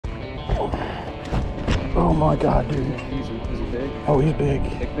Oh my God, dude. Is he big? Oh, he's big.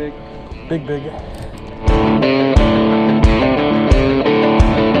 Big? Big, big.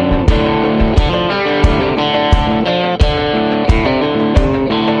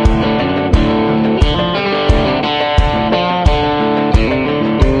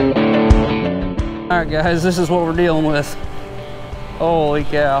 All right, guys, this is what we're dealing with. Holy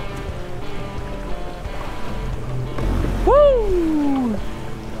cow. Woo!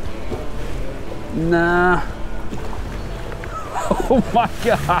 Nah. Oh my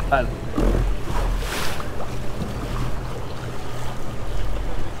God.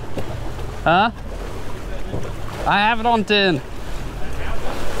 Huh? I have it on 10.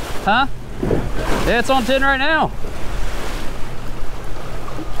 Huh? Yeah, it's on 10 right now.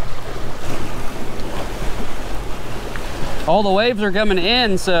 All the waves are coming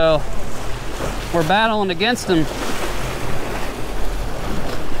in, so we're battling against them.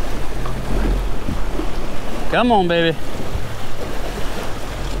 Come on, baby.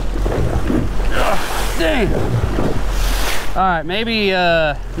 Dang. All right, maybe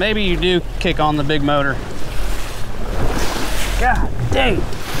you do kick on the big motor. God dang.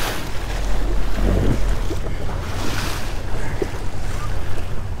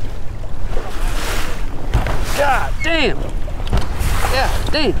 God damn.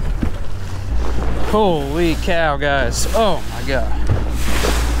 God damn. Holy cow, guys. Oh my God.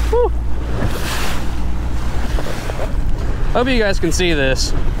 Whew. Hope you guys can see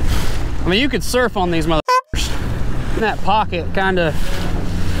this. I mean, you could surf on these motherfuckers. In that pocket, kind of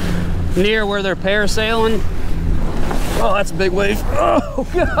near where they're parasailing. Oh, that's a big wave. Oh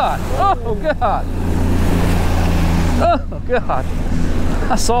God. Oh God. Oh God.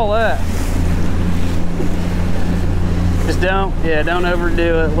 I saw that. Just don't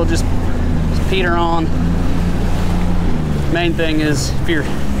overdo it. We'll just peter on. Main thing is if you're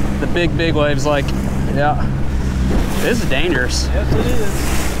the big waves, like, yeah, this is dangerous. Yes, it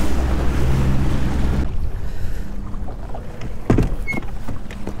is.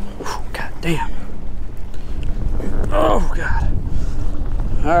 God damn. Oh God.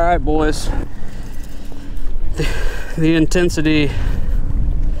 All right, boys. The intensity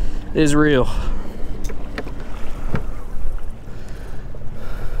is real.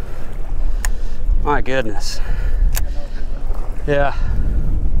 My goodness. Yeah.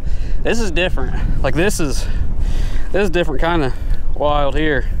 This is different. Like this is different kind of wild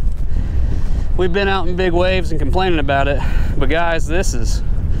here. We've been out in big waves and complaining about it, but guys, this is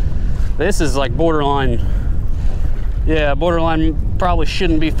like borderline. Yeah, borderline probably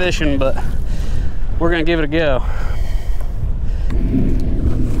shouldn't be fishing, but we're gonna give it a go.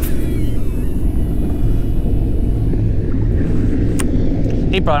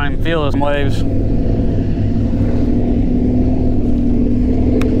 He probably don't even feel those waves.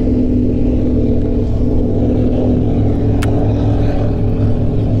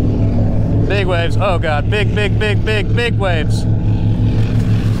 Big waves. Oh God, big waves.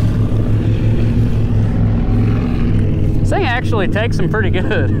 This thing actually takes them pretty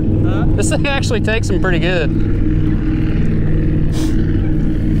good. Huh? This thing actually takes them pretty good.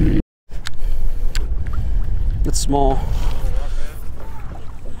 It's small.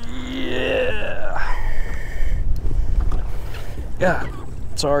 Yeah,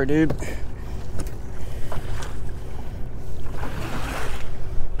 sorry, dude.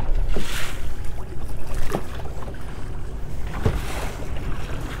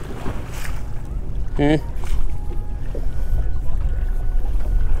 We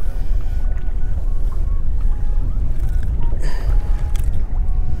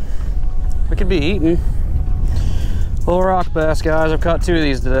could be eating. Little rock bass, guys. I've caught 2 of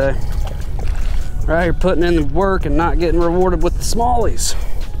these today. Right here, putting in the work and not getting rewarded with the smallies.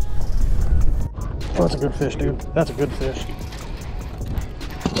 Oh, that's a good fish, dude. That's a good fish.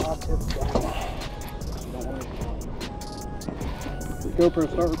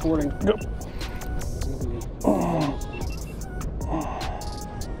 GoPro, start recording. Go. Oh.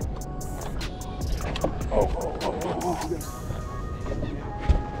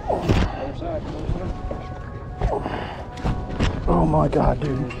 Other side. Oh my God,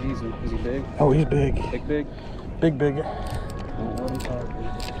 dude. Is he big? Oh, he's big. Big? Big.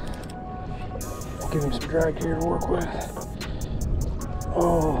 I'll give him some drag here to work with.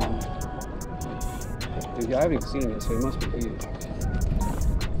 Oh. Dude, I haven't even seen it, so it must be huge.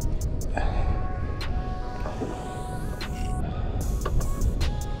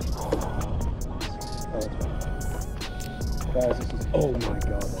 Guys, this is, oh my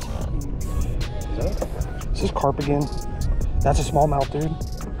God, that's huge. Is that? Is this carp again? That's a smallmouth, dude.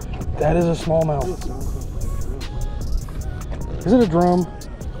 That is a smallmouth. Is it a drum?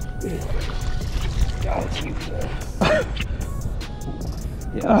 God, it's huge though.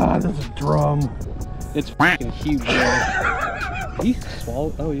 Yeah. Ah, this is a drum. It's fucking huge. He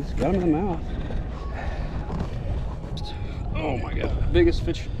swallowed. Oh, he's got him in the mouth. Oh my god! Biggest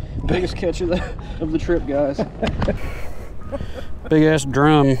fish, biggest catch of the trip, guys. Big ass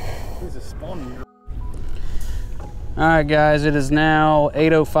drum. He's a spawning drum. All right, guys. It is now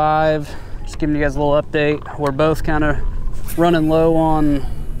 8:05. Just giving you guys a little update. We're both kind of running low on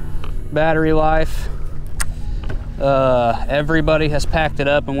battery life. Everybody has packed it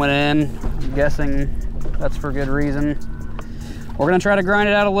up and went in. I'm guessing that's for good reason. We're gonna try to grind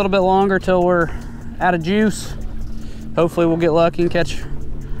it out a little bit longer till we're out of juice. Hopefully we'll get lucky and catch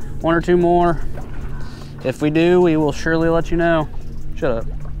one or two more. If we do, we will surely let you know. Shut up.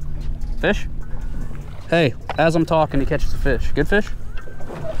 Fish? Hey, as I'm talking, he catches a fish. Good fish?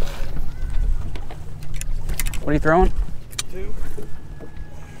 What are you throwing? 2.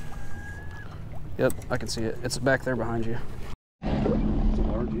 Yep, I can see it. It's back there behind you.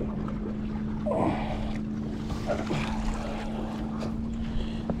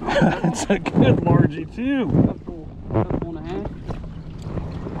 It's a good margie too. Couple and a half.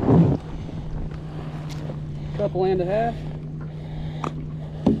 Couple and a half.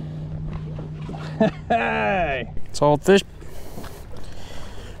 Hey! Solid fish.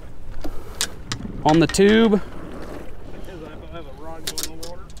 On the tube.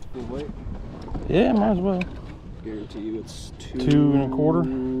 Yeah, might as well. Guarantee you it's 2 1/4?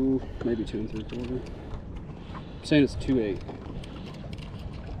 Maybe 2 3/4. I'm saying it's 2.8.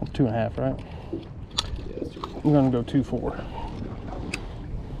 2.5, right? Yeah, it's 2.8. I'm gonna go 2.4.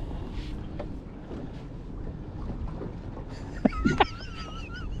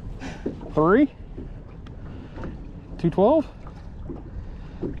 Three? 212?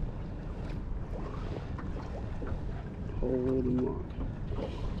 Hold and lock.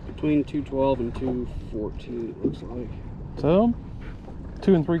 Between 212 and 214, it looks like. So,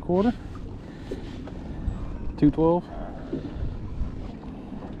 2 3/4. 212.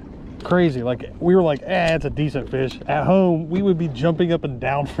 Crazy, like we were like, it's a decent fish. At home, we would be jumping up and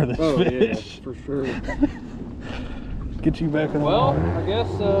down for this fish. Yeah, for sure. Get you back in the Well, water. I guess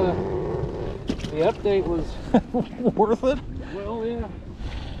the update was Worth it? well, yeah.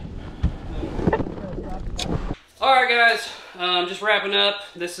 All right, guys. Just wrapping up.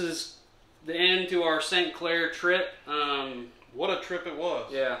 This is the end to our St. Clair trip. What a trip it was.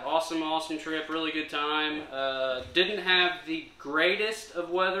 Yeah, awesome trip. Really good time. Didn't have the greatest of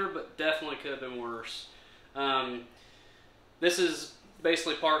weather, but definitely could have been worse. This is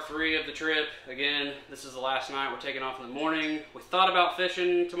basically part 3 of the trip. Again, this is the last night. We're taking off in the morning. We thought about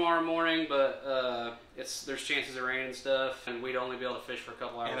fishing tomorrow morning, but there's chances of rain and stuff, and we'd only be able to fish for a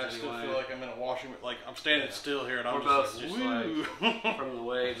couple hours And I anyway. still feel like I'm in a washing, like I'm standing still here, and I'm We're just both like, just woo. like from the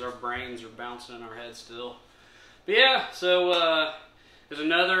waves. Our brains are bouncing in our heads still. But yeah, so there's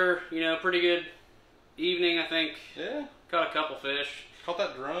another, pretty good evening, I think. Yeah. Caught a couple fish. Caught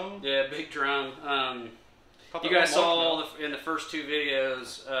that drum. Yeah, big drum. Caught You that guys little saw in the first 2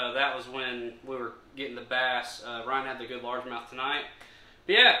 videos, that was when we were getting the bass. Ryan had the good largemouth tonight.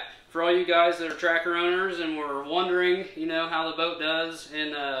 But yeah, for all you guys that are tracker owners and were wondering, how the boat does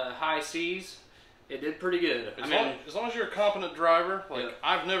in high seas, it did pretty good. As long as you're a competent driver, like Yeah.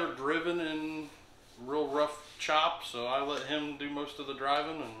 I've never driven in real rough chop, so I let him do most of the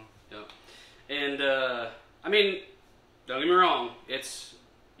driving. And don't get me wrong,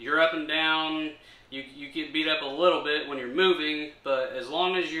 you're up and down. You get beat up a little bit when you're moving, but as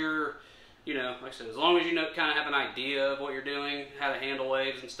long as you're, like I said, as long as you kind of have an idea of what you're doing, how to handle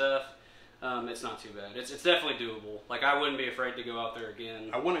waves and stuff, it's not too bad. It's definitely doable. Like, I wouldn't be afraid to go out there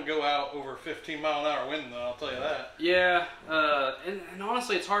again. I wouldn't go out over 15-mile-an-hour wind, though, I'll tell you that. Yeah, and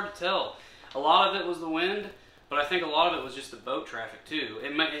honestly, it's hard to tell. A lot of it was the wind, but I think a lot of it was just the boat traffic too.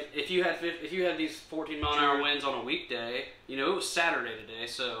 If you had these 14-mile-an-hour winds on a weekday, it was Saturday today,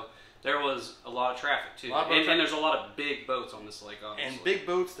 so there was a lot of traffic too. And there's a lot of big boats on this lake, obviously. And big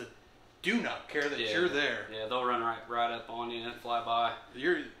boats that do not care that you're there. Yeah, they'll run right up on you and fly by.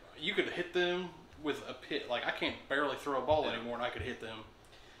 You could hit them with a pit. Like, I can't barely throw a ball anymore, and I could hit them.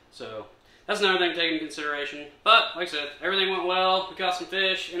 So that's another thing to take into consideration. But like I said, everything went well. We caught some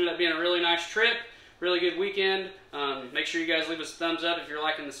fish. Ended up being a really nice trip. Really good weekend. Make sure you guys leave us a thumbs up if you're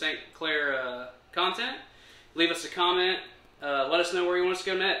liking the St. Clair content. Leave us a comment. Let us know where you want us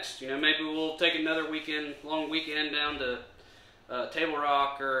to go next. Maybe we'll take another long weekend down to Table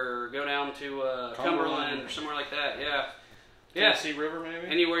Rock, or go down to Cumberland or somewhere like that. Yeah. Tennessee River, maybe?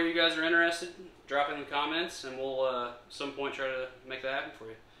 Anywhere you guys are interested, drop in the comments, and we'll some point try to make that happen for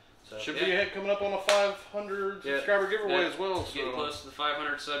you. So, should be coming up on a 500 subscriber giveaway as well. So. Getting close to the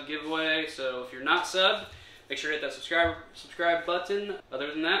 500 sub giveaway. So if you're not subbed, make sure to hit that subscribe button.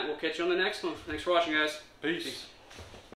 Other than that, we'll catch you on the next one. Thanks for watching, guys. Peace.